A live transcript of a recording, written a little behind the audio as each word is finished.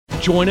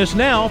Join us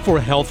now for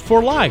Health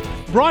for Life,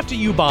 brought to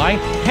you by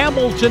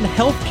Hamilton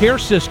Healthcare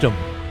System.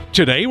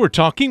 Today we're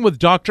talking with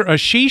Dr.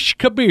 Ashish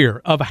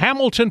Kabir of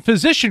Hamilton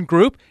Physician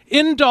Group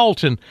in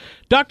Dalton.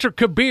 Dr.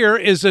 Kabir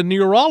is a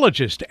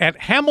neurologist at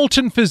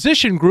Hamilton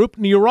Physician Group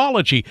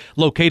Neurology,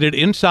 located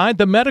inside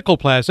the Medical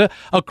Plaza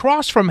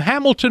across from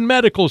Hamilton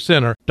Medical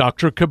Center.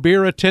 Dr.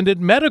 Kabir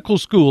attended medical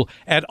school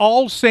at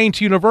All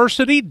Saints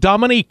University,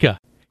 Dominica.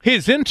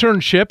 His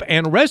internship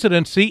and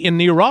residency in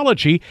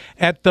neurology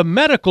at the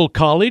Medical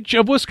College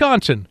of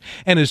Wisconsin,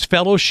 and his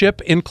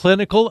fellowship in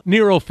clinical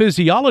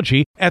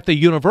neurophysiology at the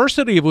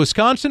University of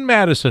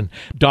Wisconsin-Madison.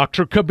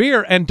 Dr.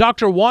 Kabir and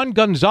Dr. Juan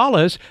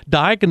Gonzalez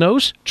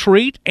diagnose,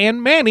 treat,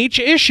 and manage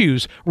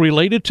issues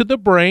related to the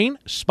brain,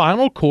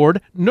 spinal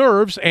cord,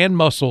 nerves, and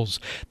muscles.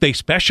 They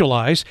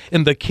specialize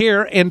in the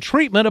care and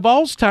treatment of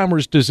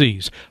Alzheimer's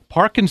disease,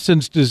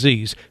 Parkinson's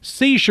disease,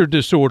 seizure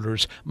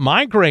disorders,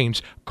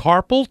 migraines,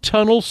 carpal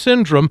tunnel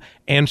syndrome,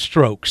 and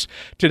strokes.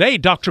 Today,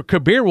 Dr.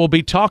 Kabir will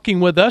be talking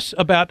with us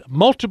about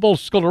multiple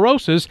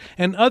sclerosis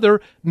and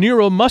other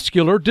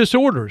neuromuscular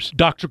disorders.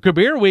 Dr.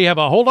 Kabir, we have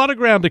a whole lot of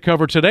ground to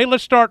cover today.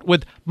 Let's start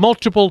with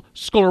multiple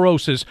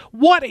sclerosis.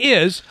 What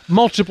is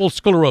multiple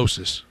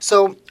sclerosis?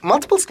 So,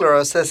 multiple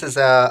sclerosis is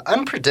an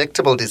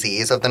unpredictable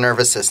disease of the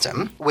nervous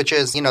system, which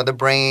is, the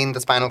brain, the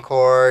spinal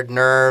cord,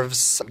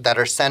 nerves that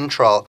are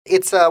central.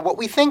 It's what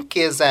we think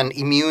is an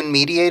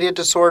immune-mediated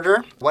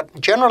disorder. What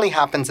generally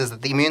happens is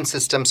that the immune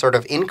system sort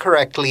of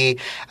incorrectly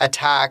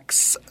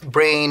attacks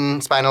brain,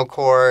 spinal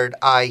cord,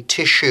 eye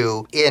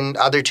tissue, in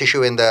other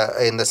tissue in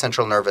the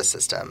central nervous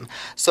system.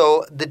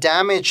 So the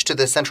damage to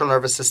the central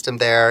nervous system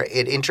there,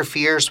 it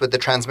interferes with the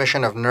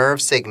transmission of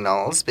nerve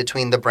signals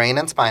between the brain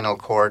and spinal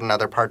cord and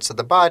other parts of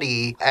the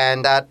body,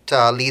 and that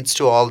leads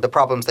to all the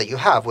problems that you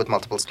have with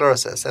multiple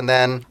sclerosis. And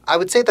then I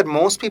would say that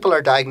most people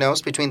are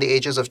diagnosed between the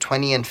ages of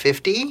 20 and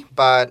 50,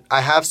 but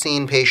I have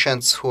seen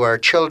patients who are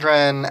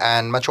children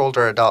and much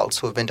older adults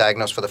who have been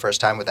diagnosed for the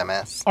first time with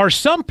MS. Are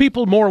some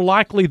people more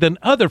likely than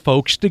other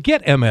folks to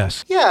get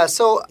MS? Yeah,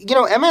 so,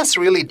 MS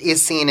really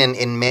is seen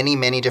in many,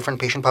 many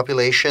different patient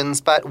populations,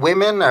 but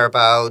women are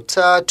about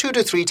 2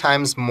 to 3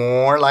 times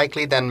more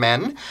likely than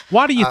men.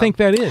 Why do you think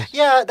that is?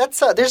 Yeah,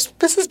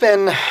 this has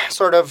been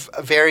sort of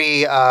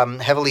very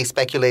heavily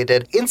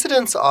speculated.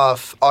 Incidence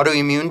of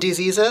autoimmune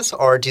diseases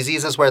or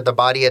diseases where the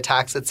body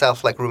attacks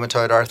itself, like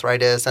rheumatoid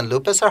arthritis and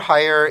lupus, are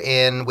higher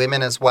in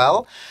women as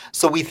well.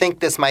 So we think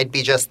this might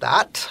be just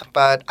that,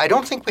 but I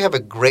don't think we have a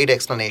great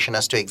explanation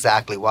as to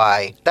exactly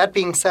why. That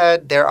being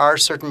said, there are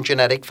certain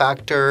genetic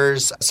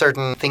factors,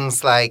 certain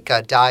things like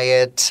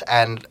diet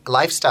and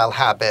lifestyle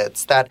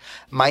habits that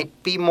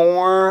might be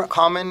more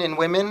common in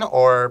women,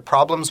 or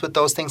problems with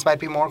those things might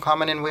be more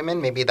common in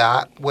women. Maybe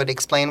that would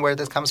explain where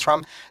this comes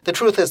from. The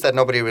truth is that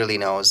nobody really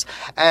knows.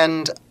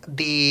 And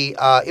the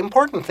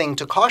important thing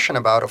to caution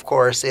about, of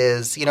course,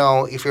 is,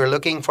 if you're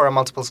looking for a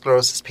multiple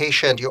sclerosis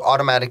patient, you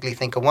automatically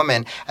think a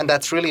woman, and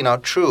that's really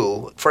not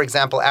true. For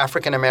example,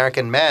 African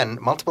American men,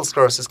 multiple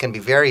sclerosis can be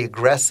very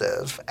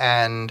aggressive,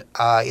 and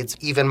it's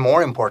even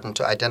more important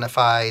to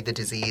identify the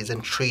disease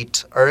and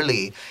treat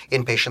early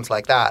in patients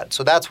like that.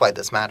 So that's why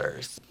this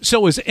matters.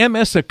 So is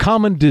MS a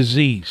common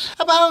disease?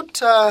 About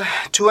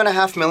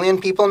 2.5 million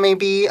people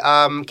maybe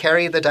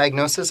carry the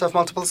diagnosis of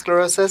multiple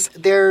sclerosis.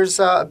 There's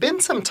been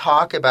some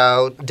talk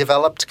about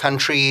developed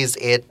countries.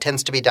 It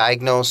tends to be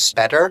diagnosed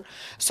better.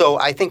 So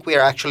I think we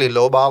are actually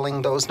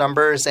lowballing those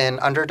numbers in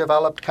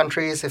underdeveloped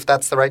countries, if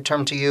that's the right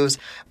term to use.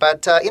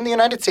 But in the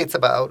United States,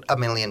 about 1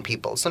 million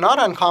people. So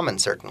not uncommon,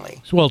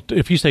 certainly. Well,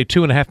 if you say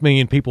 2.5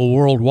 million people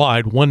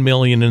worldwide, 1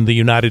 million in the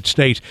United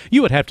States,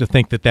 you would have to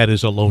think that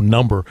is a low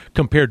number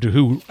compared to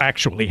who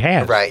actually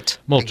has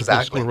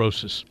multiple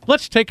sclerosis.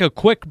 Let's take a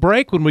quick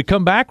break. When we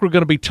come back, we're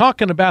going to be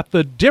talking about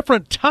the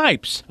different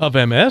types of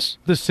MS,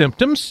 the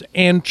symptoms,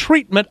 and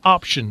treatment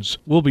options.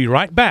 We'll be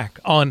right back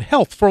on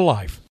Health for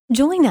Life.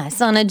 Join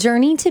us on a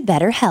journey to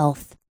better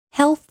health.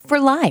 Health for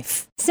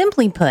life.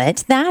 Simply put,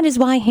 that is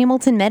why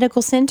Hamilton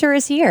Medical Center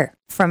is here.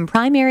 From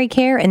primary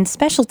care and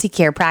specialty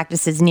care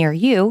practices near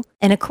you,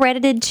 an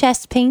accredited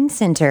chest pain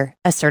center,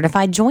 a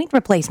certified joint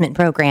replacement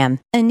program,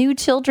 a new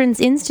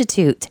children's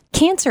institute,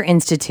 cancer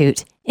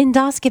institute,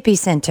 endoscopy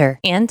center,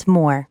 and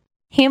more.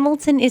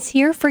 Hamilton is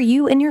here for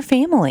you and your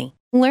family.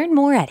 Learn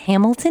more at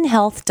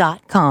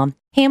hamiltonhealth.com.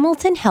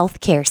 Hamilton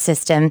Healthcare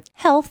System.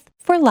 Health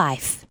for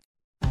life.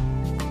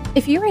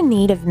 If you're in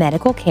need of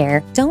medical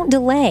care, don't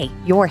delay.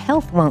 Your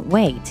health won't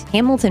wait.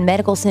 Hamilton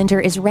Medical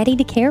Center is ready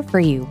to care for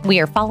you. We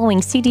are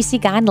following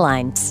CDC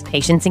guidelines.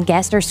 Patients and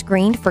guests are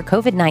screened for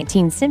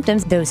COVID-19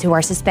 symptoms. Those who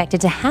are suspected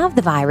to have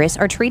the virus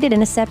are treated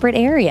in a separate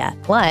area.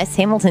 Plus,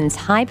 Hamilton's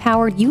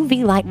high-powered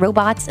UV light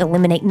robots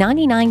eliminate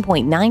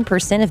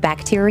 99.9% of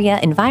bacteria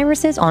and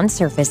viruses on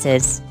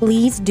surfaces.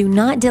 Please do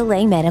not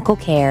delay medical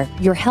care.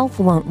 Your health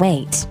won't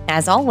wait.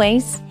 As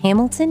always,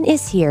 Hamilton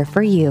is here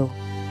for you.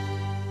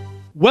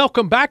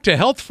 Welcome back to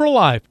Health for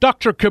Life.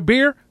 Dr.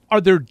 Kabir, Are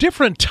there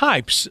different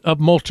types of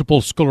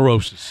multiple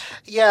sclerosis?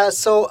 Yeah,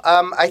 so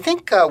I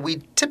think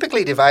we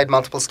typically divide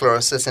multiple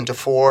sclerosis into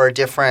 4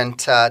 different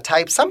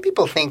types. Some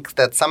people think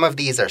that some of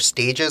these are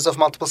stages of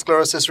multiple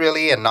sclerosis,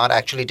 really, and not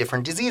actually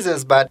different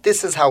diseases, but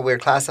this is how we're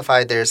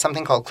classified. There's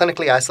something called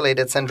clinically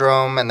isolated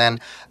syndrome, and then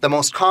the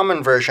most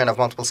common version of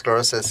multiple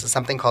sclerosis is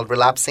something called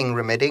relapsing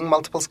remitting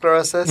multiple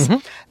sclerosis.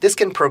 This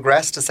can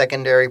progress to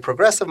secondary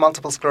progressive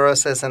multiple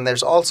sclerosis, and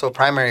there's also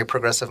primary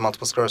progressive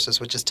multiple sclerosis,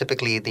 which is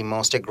typically the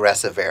most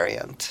aggressive variant.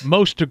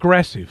 Most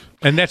aggressive.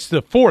 And that's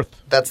the 4th.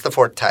 That's the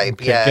 4th type,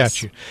 Okay, yes.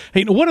 got you.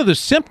 Hey, what are the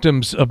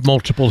symptoms of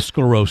multiple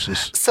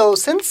sclerosis? So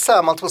since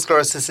multiple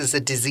sclerosis is a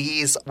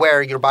disease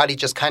where your body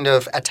just kind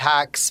of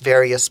attacks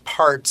various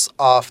parts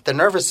of the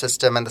nervous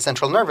system and the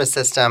central nervous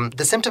system,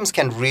 the symptoms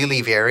can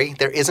really vary.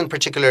 There isn't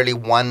particularly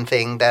one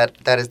thing that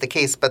is the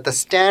case, but the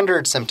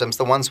standard symptoms,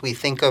 the ones we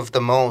think of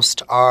the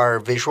most, are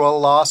visual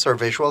loss or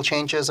visual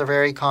changes are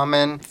very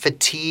common.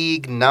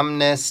 Fatigue,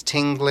 numbness,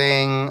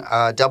 tingling,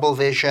 double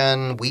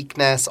vision,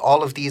 weakness,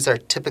 all of these are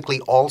typically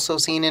also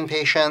seen in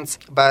patients,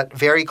 but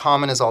very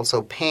common is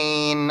also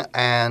pain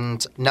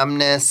and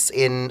numbness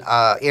in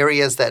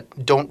areas that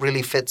don't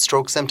really fit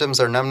stroke symptoms,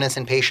 or numbness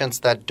in patients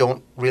that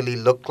don't really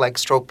look like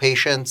stroke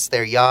patients.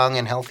 They're young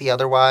and healthy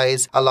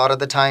otherwise a lot of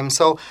the time.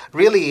 So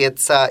really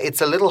it's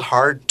a little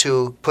hard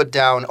to put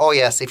down, oh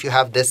yes, if you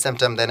have this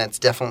symptom, then it's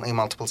definitely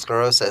multiple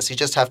sclerosis. You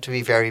just have to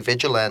be very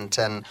vigilant.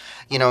 And,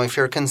 if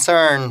you're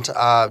concerned,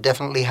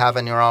 definitely have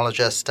a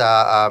neurologist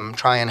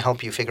try and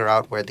help you figure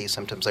out where these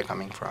symptoms are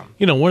coming from.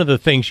 One of the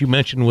things you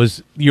mentioned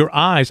was your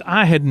eyes.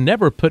 I had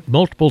never put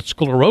multiple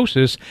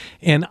sclerosis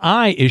and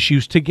eye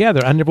issues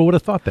together. I never would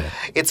have thought that.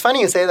 It's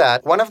funny you say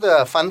that. One of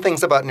the fun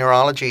things about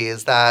neurology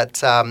is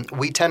that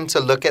we tend to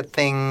look at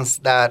things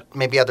that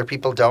maybe other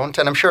people don't.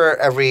 And I'm sure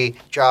every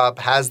job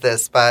has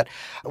this, but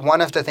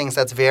one of the things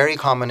that's very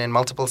common in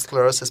multiple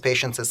sclerosis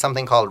patients is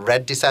something called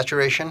red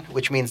desaturation,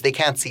 which means they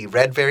can't see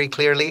red very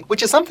clearly,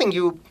 which is something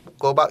you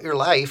go about your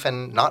life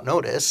and not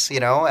notice,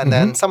 and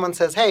then someone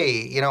says,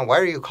 hey, why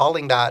are you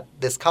calling that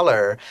this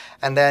color?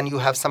 And then you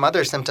have some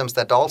other symptoms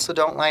that also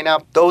don't line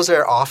up. Those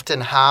are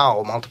often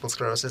how multiple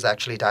sclerosis is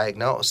actually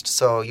diagnosed.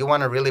 So you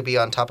want to really be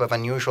on top of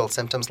unusual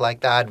symptoms like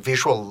that,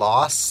 visual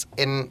loss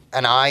in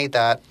an eye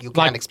that you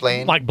can't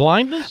explain. Like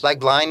blindness? Like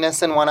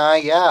blindness in one eye,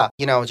 yeah.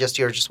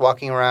 You're just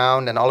walking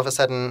around and all of a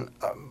sudden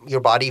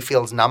your body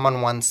feels numb on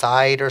one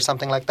side or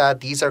something like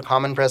that. These are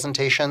common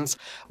presentations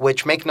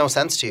which make no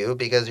sense to you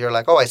because you're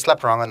like, oh, I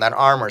slept wrong on that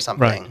arm or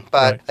something. Right,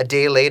 but right. A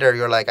day later,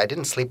 you're like, I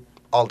didn't sleep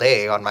all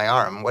day on my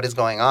arm. What is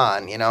going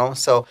on,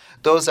 So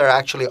those are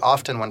actually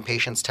often when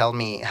patients tell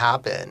me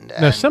happened.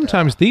 Now,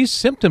 sometimes these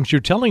symptoms you're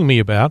telling me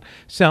about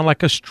sound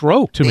like a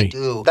stroke to me. They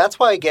do. That's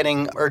why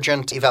getting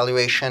urgent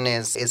evaluation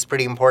is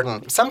pretty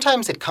important.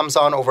 Sometimes it comes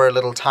on over a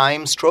little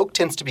time. Stroke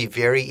tends to be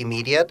very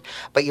immediate,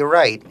 but you're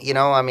right.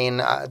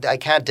 I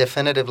can't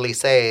definitively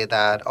say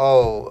that,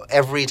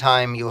 every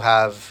time you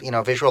have,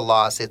 visual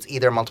loss, it's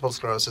either multiple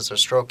sclerosis or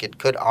stroke. It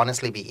could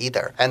honestly be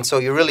either. And so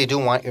you really do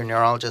want your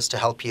neurologist to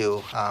help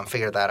you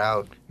figure that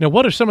out. Now,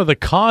 what are some of the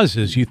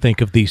causes you think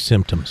of these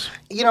symptoms?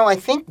 I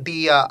think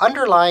the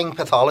underlying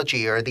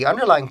pathology or the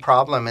underlying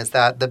problem is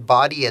that the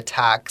body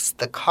attacks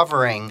the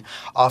covering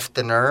of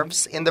the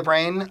nerves in the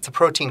brain. It's a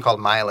protein called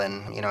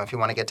myelin, if you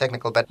want to get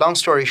technical. But long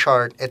story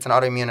short, it's an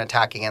autoimmune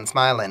attack against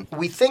myelin.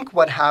 We think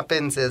what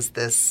happens is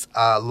this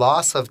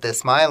loss of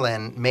this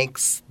myelin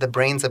makes the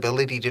brain's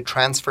ability to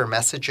transfer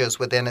messages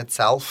within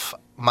itself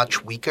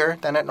much weaker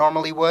than it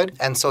normally would.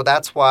 And so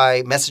that's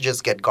why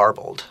messages get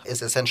garbled,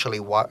 is essentially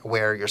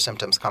where your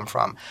symptoms come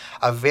from.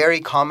 A very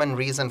common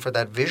reason for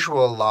that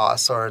visual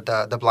loss or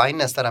the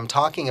blindness that I'm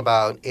talking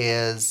about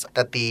is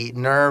that the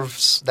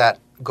nerves that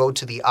go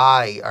to the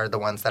eye are the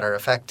ones that are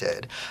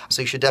affected.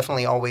 So you should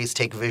definitely always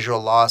take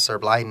visual loss or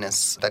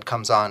blindness that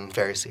comes on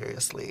very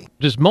seriously.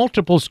 Does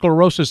multiple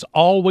sclerosis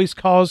always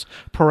cause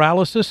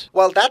paralysis?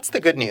 Well, that's the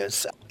good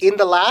news. In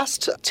the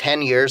last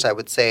 10 years, I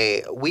would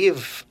say,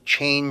 we've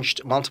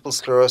changed multiple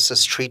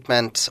sclerosis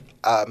treatment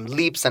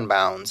leaps and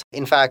bounds.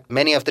 In fact,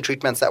 many of the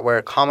treatments that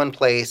were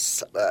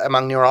commonplace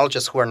among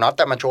neurologists who are not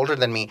that much older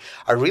than me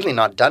are really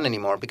not done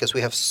anymore because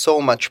we have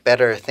so much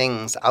better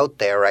things out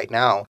there right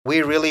now.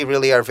 We really,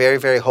 really are very,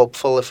 very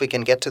hopeful if we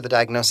can get to the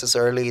diagnosis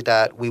early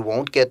that we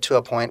won't get to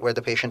a point where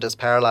the patient is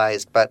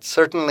paralyzed. But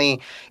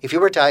certainly, if you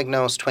were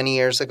diagnosed 20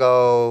 years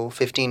ago,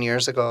 15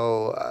 years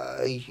ago,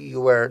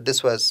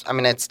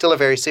 it's still a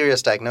very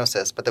serious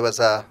diagnosis, but there was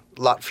a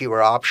lot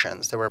fewer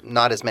options. There were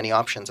not as many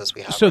options as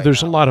we have So right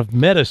there's now. a lot of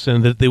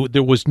medicine that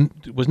there was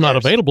not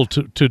available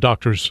to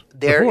doctors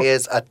There before.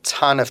 is a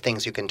ton of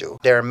things you can do.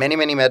 There are many,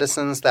 many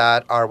medicines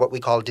that are what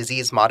we call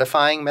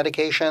disease-modifying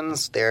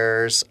medications.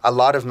 There's a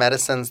lot of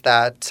medicines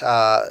that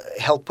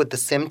help with the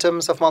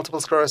symptoms of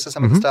multiple sclerosis.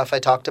 Some of the stuff I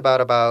talked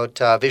about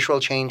visual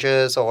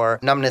changes or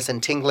numbness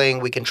and tingling.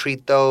 We can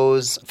treat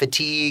those.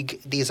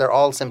 Fatigue. These are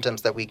all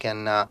symptoms that we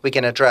can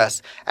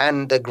address.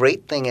 And the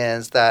great thing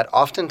is that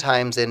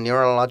oftentimes in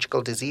neurological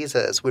neurological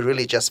diseases, we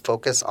really just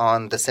focus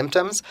on the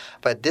symptoms.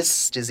 But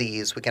this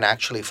disease, we can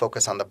actually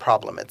focus on the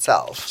problem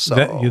itself. So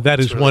that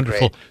is really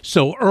wonderful. great.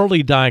 So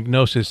early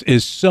diagnosis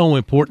is so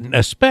important,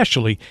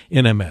 especially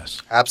in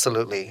MS.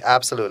 Absolutely.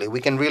 Absolutely.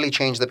 We can really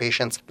change the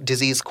patient's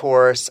disease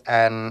course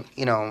and,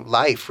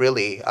 life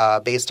really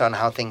based on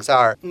how things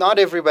are. Not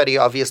everybody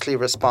obviously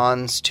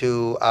responds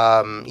to,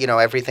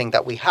 everything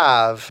that we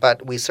have,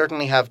 but we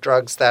certainly have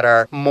drugs that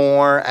are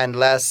more and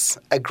less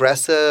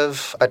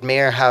aggressive, but may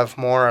have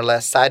more or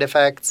less side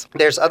effects.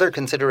 There's other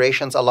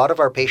considerations. A lot of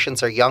our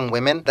patients are young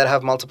women that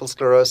have multiple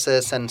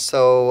sclerosis, and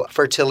so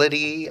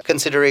fertility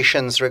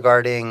considerations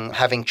regarding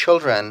having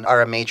children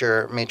are a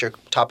major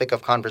topic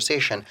of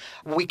conversation.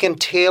 We can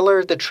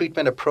tailor the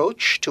treatment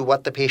approach to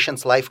what the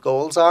patient's life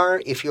goals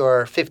are. If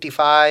you're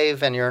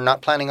 55 and you're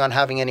not planning on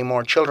having any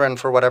more children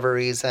for whatever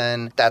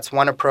reason, that's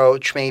one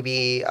approach.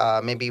 Maybe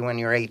when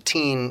you're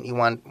 18, you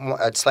want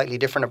a slightly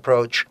different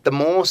approach. The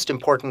most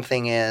important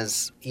thing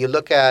is you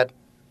look at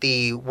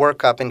the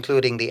workup,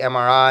 including the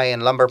MRI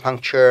and lumbar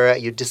puncture.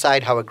 You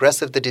decide how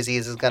aggressive the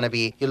disease is going to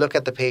be. You look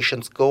at the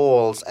patient's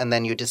goals, and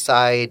then you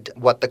decide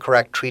what the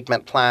correct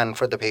treatment plan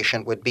for the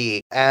patient would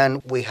be.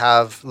 And we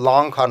have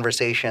long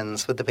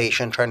conversations with the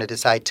patient trying to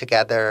decide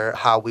together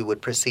how we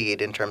would proceed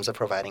in terms of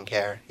providing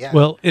care. Yeah.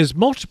 Well, is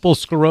multiple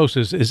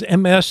sclerosis, is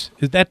MS,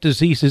 is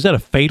that a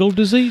fatal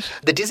disease?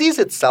 The disease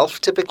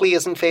itself typically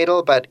isn't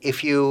fatal, but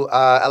if you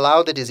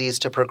allow the disease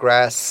to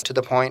progress to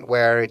the point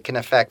where it can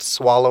affect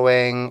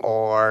swallowing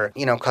or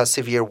cause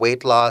severe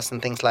weight loss and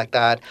things like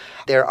that.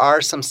 There are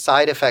some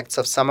side effects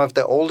of some of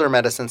the older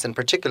medicines in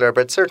particular,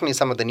 but certainly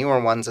some of the newer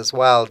ones as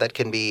well that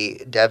can be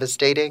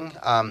devastating.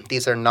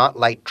 These are not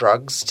light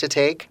drugs to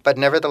take, but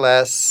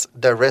nevertheless,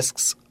 the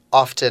risks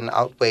often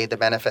outweigh the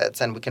benefits,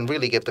 and we can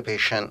really give the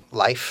patient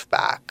life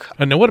back.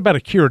 And now what about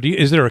a cure?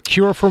 Is there a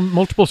cure for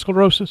multiple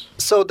sclerosis?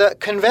 So the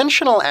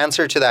conventional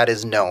answer to that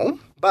is no.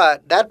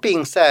 But that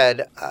being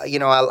said,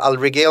 I'll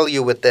regale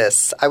you with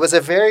this. I was a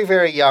very,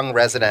 very young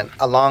resident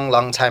a long,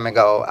 long time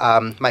ago,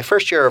 my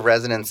first year of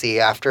residency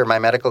after my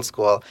medical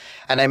school.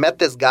 And I met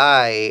this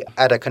guy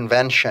at a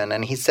convention,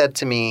 and he said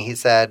to me,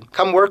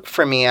 come work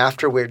for me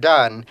after we're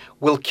done.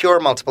 We'll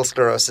cure multiple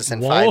sclerosis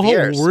in 5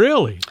 years. Oh,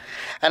 really?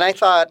 And I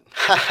thought,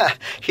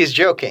 he's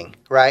joking,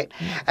 right?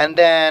 And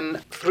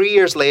then 3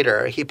 years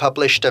later, he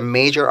published a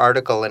major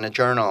article in a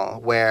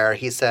journal where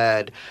he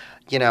said,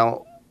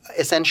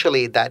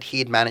 essentially that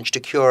he'd managed to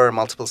cure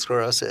multiple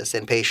sclerosis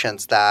in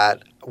patients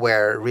that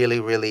were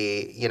really,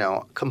 really,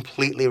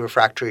 completely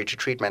refractory to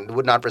treatment,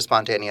 would not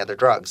respond to any other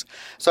drugs.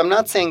 So I'm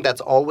not saying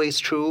that's always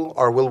true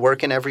or will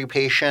work in every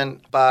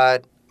patient,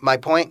 but my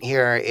point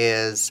here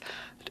is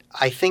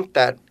I think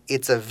that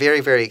it's a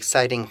very, very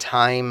exciting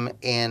time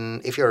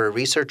if you're a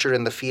researcher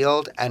in the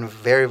field, and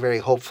very, very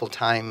hopeful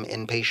time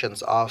in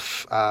patients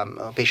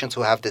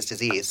who have this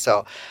disease.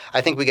 So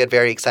I think we get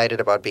very excited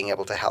about being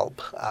able to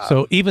help.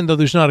 So even though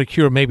there's not a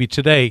cure maybe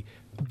today,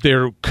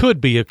 there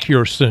could be a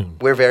cure soon.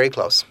 We're very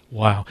close.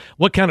 Wow.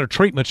 What kind of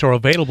treatments are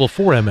available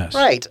for MS?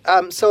 Right.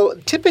 So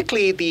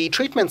typically the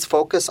treatments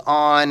focus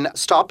on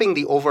stopping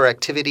the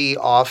overactivity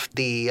of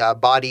the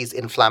body's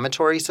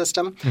inflammatory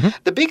system. Mm-hmm.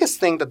 The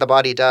biggest thing that the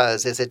body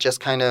does is it just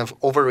kind of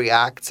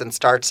overreacts and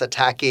starts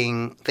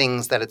attacking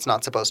things that it's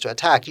not supposed to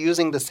attack,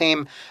 using the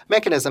same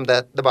mechanism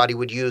that the body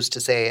would use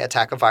to, say,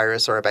 attack a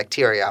virus or a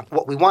bacteria.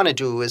 What we want to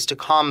do is to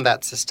calm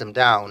that system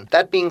down.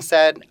 That being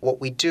said,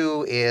 what we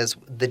do is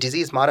the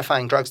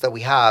disease-modifying drugs that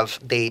we have,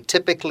 they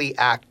typically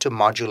act to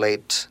modulate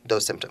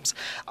those symptoms.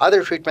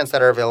 Other treatments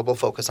that are available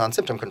focus on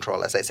symptom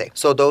control, as I say.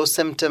 So those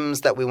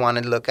symptoms that we want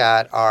to look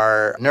at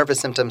are nervous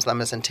symptoms,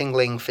 numbness and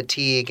tingling,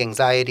 fatigue,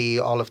 anxiety,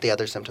 all of the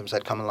other symptoms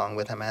that come along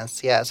with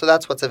MS. Yeah, so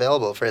that's what's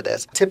available for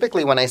this.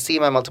 Typically, when I see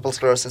my multiple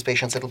sclerosis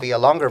patients, it'll be a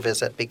longer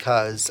visit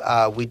because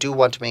we do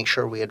want to make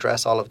sure we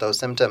address all of those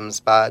symptoms.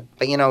 But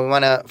we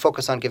want to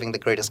focus on giving the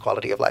greatest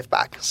quality of life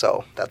back.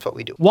 So that's what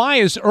we do. Why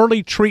is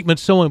early treatment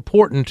so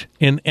important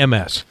in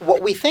MS?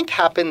 What we think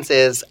happens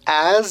is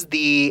as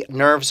the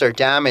nerves are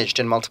damaged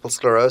in multiple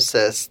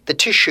sclerosis, the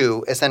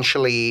tissue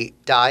essentially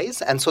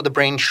dies, and so the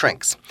brain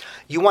shrinks.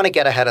 You want to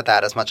get ahead of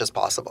that as much as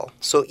possible.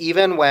 So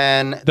even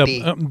when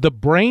the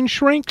brain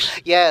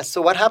shrinks? Yes.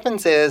 So what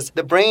happens is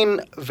the brain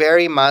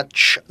very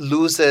much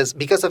loses,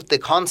 because of the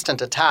constant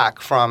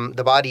attack from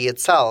the body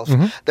itself,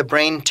 the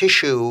brain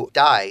tissue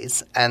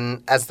dies.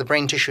 And as the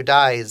brain tissue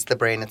dies, the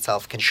brain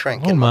itself can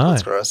shrink in multiple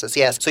sclerosis.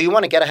 Yes. So you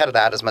want to get ahead of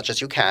that as much as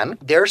you can.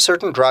 There are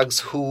certain drugs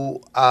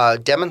who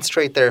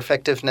demonstrate their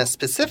effectiveness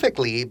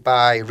specifically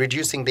by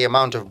reducing the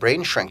amount of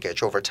brain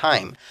shrinkage over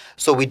time.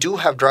 So we do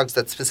have drugs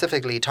that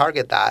specifically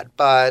target that.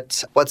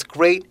 But what's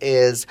great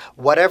is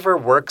whatever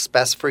works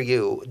best for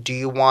you. Do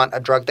you want a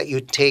drug that you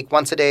take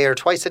once a day or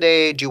twice a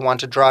day? Do you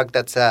want a drug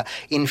that's an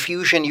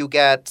infusion you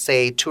get,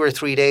 say, 2 or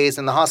 3 days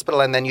in the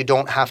hospital and then you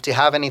don't have to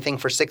have anything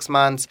for 6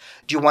 months?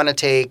 Do you want to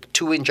take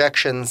 2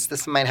 injections?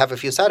 This might have a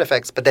few side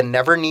effects, but then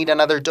never need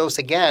another dose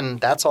again.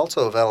 That's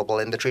also available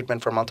in the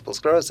treatment for multiple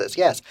sclerosis.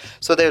 Yes.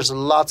 So there's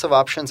lots of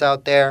options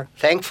out there.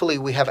 Thankfully,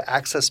 we have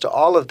access to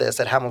all of this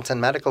at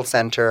Hamilton Medical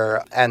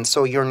Center. And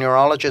so your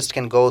neurologist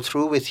can go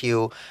through with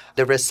you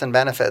the risks and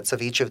benefits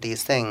of each of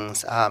these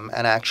things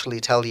and actually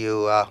tell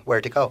you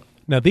where to go.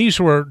 Now, these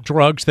were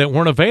drugs that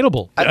weren't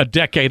available a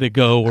decade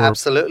ago.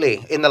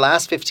 Absolutely. In the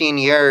last 15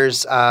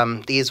 years,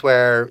 these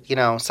were,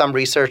 some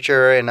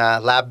researcher in a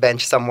lab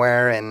bench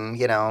somewhere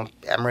in,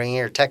 Emory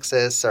or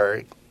Texas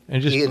or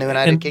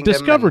United Kingdom.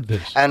 Discovered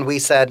this. And we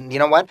said, you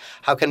know what?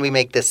 How can we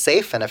make this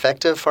safe and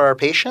effective for our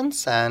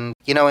patients? And,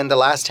 in the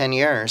last 10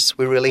 years,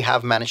 we really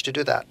have managed to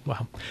do that.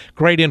 Wow.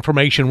 Great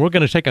information. We're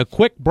going to take a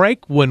quick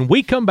break. When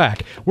we come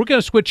back, we're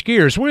going to switch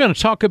gears. We're going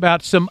to talk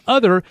about some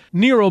other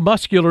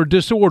neuromuscular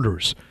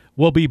disorders.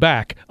 We'll be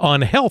back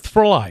on Health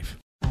for Life.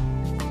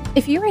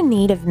 If you're in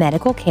need of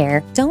medical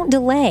care, don't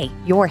delay.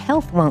 Your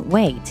health won't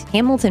wait.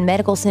 Hamilton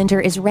Medical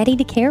Center is ready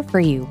to care for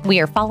you. We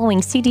are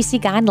following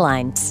CDC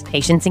guidelines.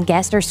 Patients and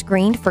guests are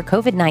screened for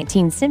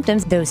COVID-19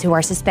 symptoms. Those who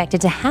are suspected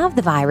to have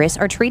the virus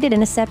are treated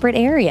in a separate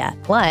area.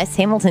 Plus,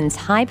 Hamilton's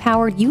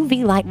high-powered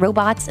UV light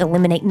robots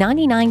eliminate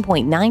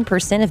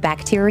 99.9% of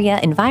bacteria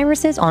and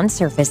viruses on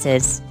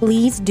surfaces.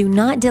 Please do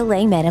not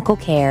delay medical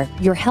care.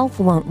 Your health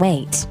won't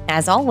wait.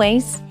 As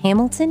always,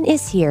 Hamilton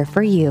is here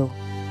for you.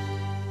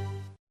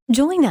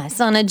 Join us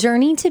on a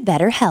journey to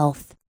better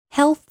health.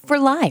 Health for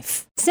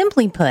life.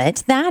 Simply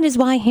put, that is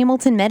why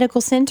Hamilton Medical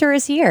Center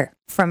is here.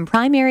 From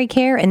primary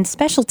care and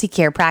specialty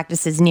care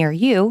practices near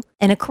you,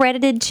 an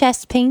accredited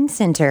chest pain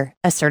center,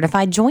 a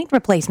certified joint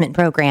replacement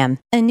program,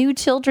 a new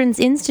children's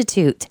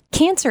institute,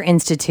 cancer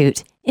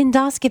institute,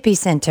 endoscopy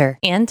center,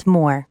 and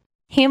more.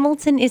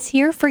 Hamilton is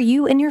here for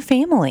you and your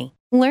family.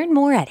 Learn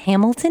more at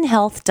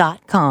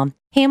hamiltonhealth.com.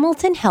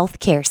 Hamilton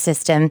Healthcare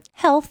System.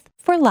 Health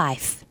for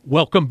life.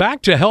 Welcome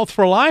back to Health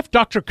for Life.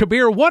 Dr.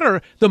 Kabir, what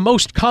are the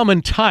most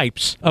common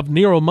types of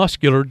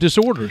neuromuscular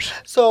disorders?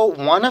 So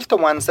one of the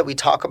ones that we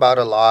talk about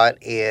a lot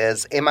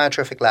is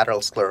amyotrophic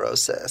lateral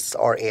sclerosis,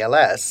 or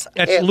ALS.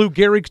 That's Lou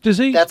Gehrig's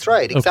disease? That's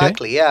right,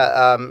 exactly, okay.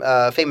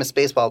 Yeah. Famous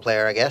baseball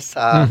player, I guess.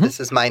 This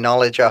is my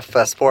knowledge of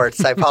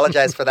sports. I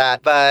apologize for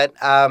that. But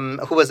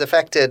who was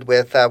affected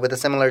with a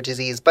similar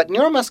disease. But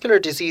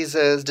neuromuscular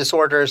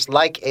disorders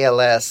like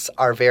ALS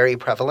are very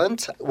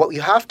prevalent. What you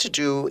have to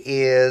do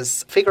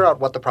is figure out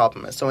what the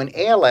problem is. So in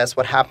ALS,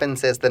 what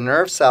happens is the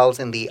nerve cells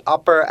in the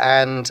upper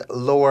and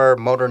lower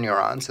motor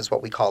neurons, is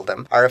what we call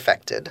them, are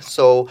affected.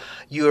 So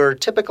your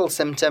typical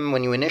symptom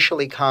when you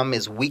initially come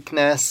is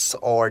weakness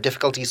or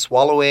difficulty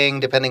swallowing,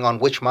 depending on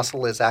which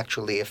muscle is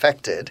actually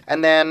affected.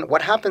 And then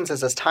what happens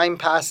is as time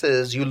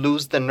passes, you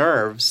lose the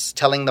nerves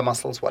telling the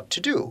muscles what to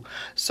do.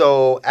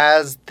 So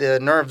as the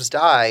nerves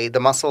die, the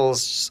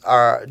muscles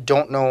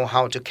don't know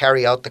how to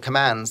carry out the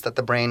commands that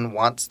the brain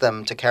wants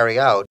them to carry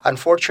out.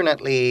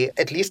 Unfortunately,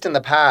 at least in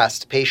the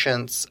past,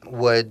 patients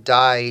would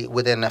die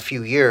within a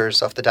few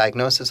years of the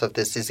diagnosis of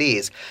this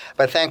disease.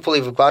 But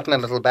thankfully, we've gotten a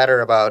little better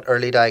about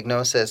early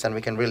diagnosis and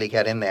we can really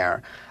get in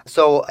there.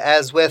 So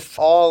as with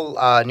all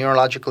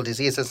neurological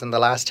diseases in the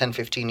last 10,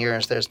 15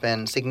 years, there's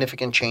been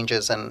significant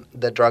changes in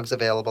the drugs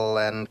available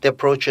and the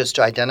approaches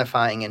to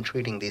identifying and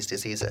treating these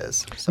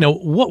diseases. So, now,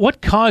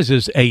 what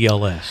causes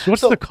ALS?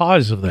 What's the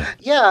cause of that?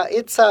 Yeah,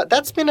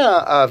 that's been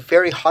a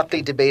very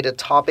hotly debated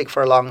topic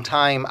for a long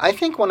time. I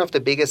think one of the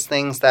biggest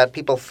things that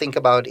people think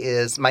about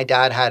is, my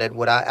dad had it,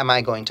 am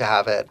I going to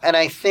have it? And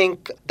I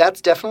think that's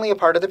definitely a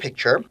part of the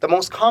picture. The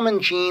most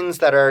common genes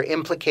that are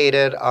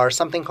implicated are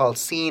something called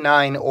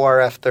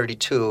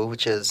C9orf32,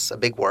 which is a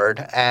big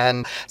word,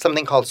 and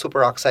something called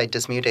superoxide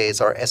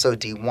dismutase, or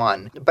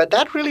SOD1. But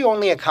that really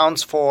only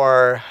accounts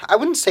for, I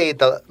wouldn't say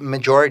the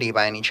majority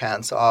by any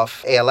chance,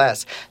 of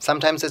ALS.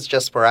 Sometimes it's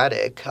just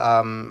sporadic.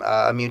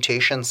 A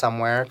mutation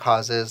somewhere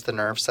causes the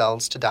nerve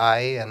cells to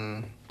die,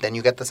 and then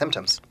you get the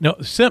symptoms. Now,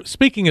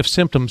 speaking of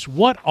symptoms,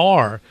 what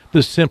are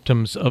the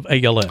symptoms of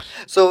ALS?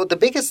 So the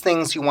biggest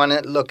things you want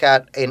to look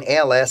at in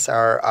ALS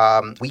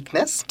are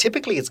weakness.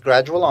 Typically, it's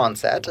gradual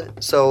onset.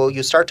 So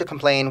you start to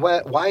complain,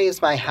 why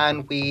is my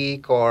hand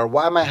weak? Or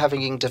why am I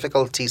having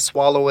difficulty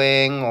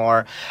swallowing?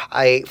 Or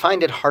I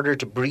find it harder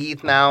to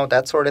breathe now,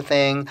 that sort of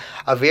thing.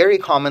 A very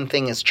common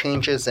thing is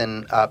changes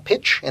in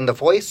pitch in the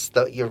voice.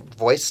 Your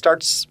voice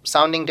starts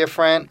sounding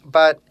different.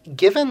 But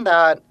given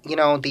that,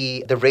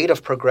 the rate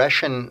of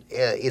progression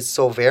is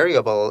so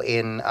variable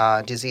in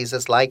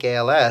diseases like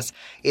ALS,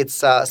 it's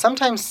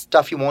sometimes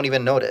stuff you won't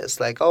even notice.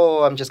 Like,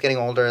 oh, I'm just getting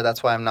older,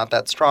 that's why I'm not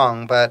that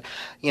strong. But,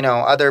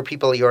 other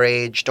people your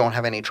age don't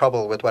have any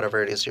trouble with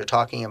whatever it is you're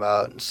talking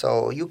about.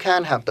 So you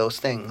can have those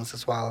things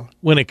as well.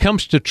 When it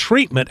comes to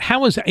treatment,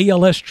 how is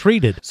ALS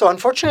treated? So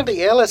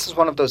unfortunately, ALS is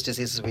one of those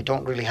diseases we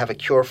don't really have a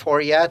cure for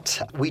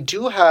yet. We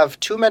do have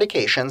 2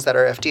 medications that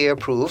are FDA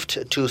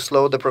approved to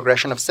slow the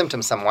progression of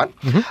symptoms somewhat.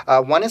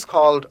 Mm-hmm. One is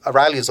called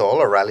Riluzole,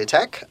 or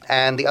Rilutech, Prozac,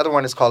 and the other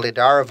one is called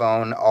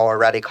edaravone or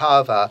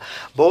Radicava.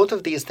 Both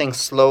of these things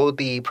slow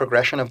the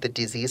progression of the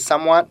disease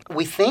somewhat.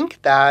 We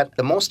think that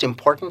the most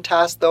important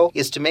task, though,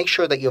 is to make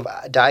sure that you've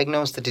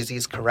diagnosed the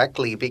disease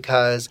correctly,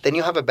 because then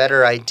you have a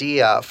better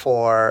idea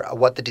for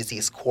what the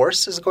disease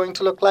course is going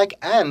to look like,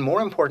 and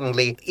more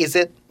importantly, is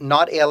it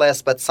not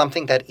ALS but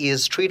something that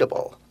is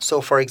treatable?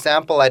 So, for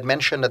example, I'd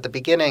mentioned at the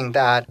beginning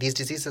that these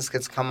diseases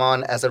can come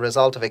on as a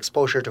result of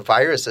exposure to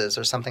viruses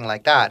or something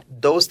like that.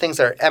 Those things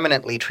are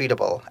eminently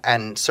treatable,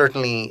 and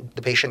certainly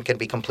the patient can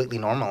be completely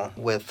normal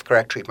with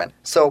correct treatment.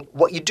 So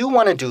what you do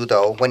want to do,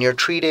 though, when you're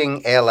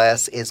treating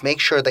ALS is make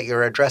sure that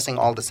you're addressing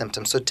all the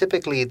symptoms. So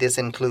typically this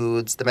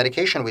includes the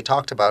medication we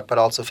talked about, but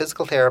also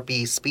physical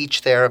therapy, speech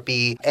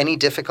therapy, any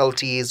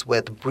difficulties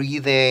with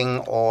breathing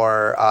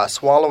or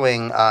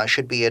swallowing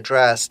should be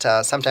addressed.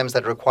 Sometimes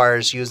that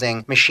requires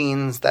using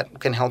machines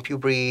that can help you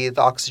breathe,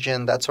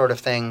 oxygen, that sort of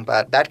thing,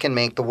 but that can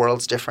make the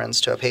world's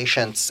difference to a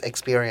patient's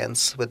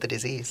experience with the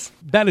disease.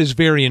 That is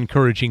very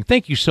encouraging.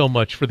 Thank you so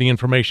much for the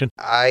information.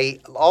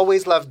 I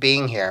always love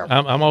being here.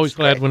 I'm always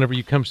glad whenever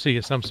you come see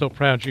us. I'm so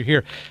proud you're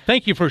here.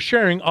 Thank you for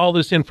sharing all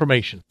this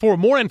information. For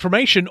more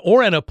information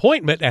or an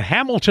appointment at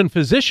Hamilton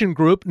Physician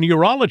Group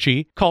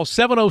Neurology, call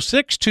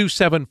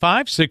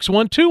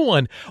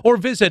 706-275-6121 or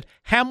visit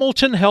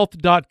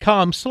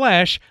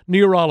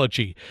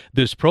hamiltonhealth.com/neurology.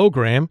 This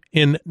program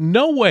in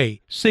no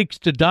way seeks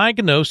to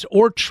diagnose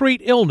or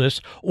treat illness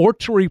or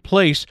to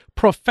replace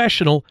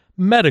professional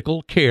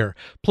medical care.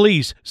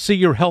 Please see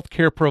your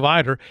healthcare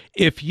provider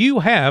if you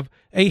have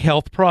a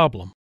health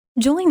problem.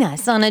 Join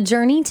us on a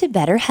journey to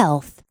better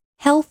health.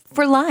 Health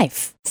for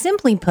life.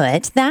 Simply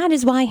put, that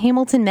is why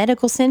Hamilton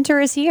Medical Center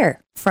is here.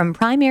 From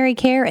primary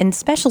care and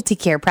specialty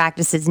care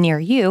practices near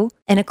you,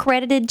 an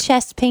accredited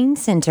chest pain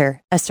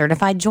center, a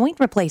certified joint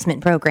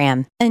replacement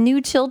program, a new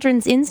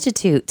children's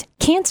institute,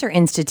 cancer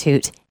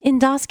institute,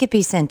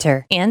 endoscopy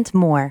center, and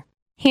more.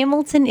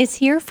 Hamilton is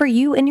here for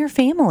you and your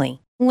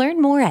family.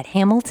 Learn more at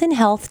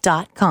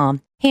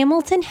hamiltonhealth.com.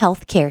 Hamilton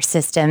Healthcare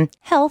System.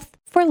 Health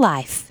for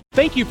life.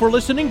 Thank you for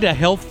listening to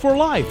Health for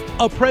Life,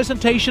 a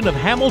presentation of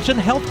Hamilton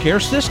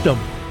Healthcare System.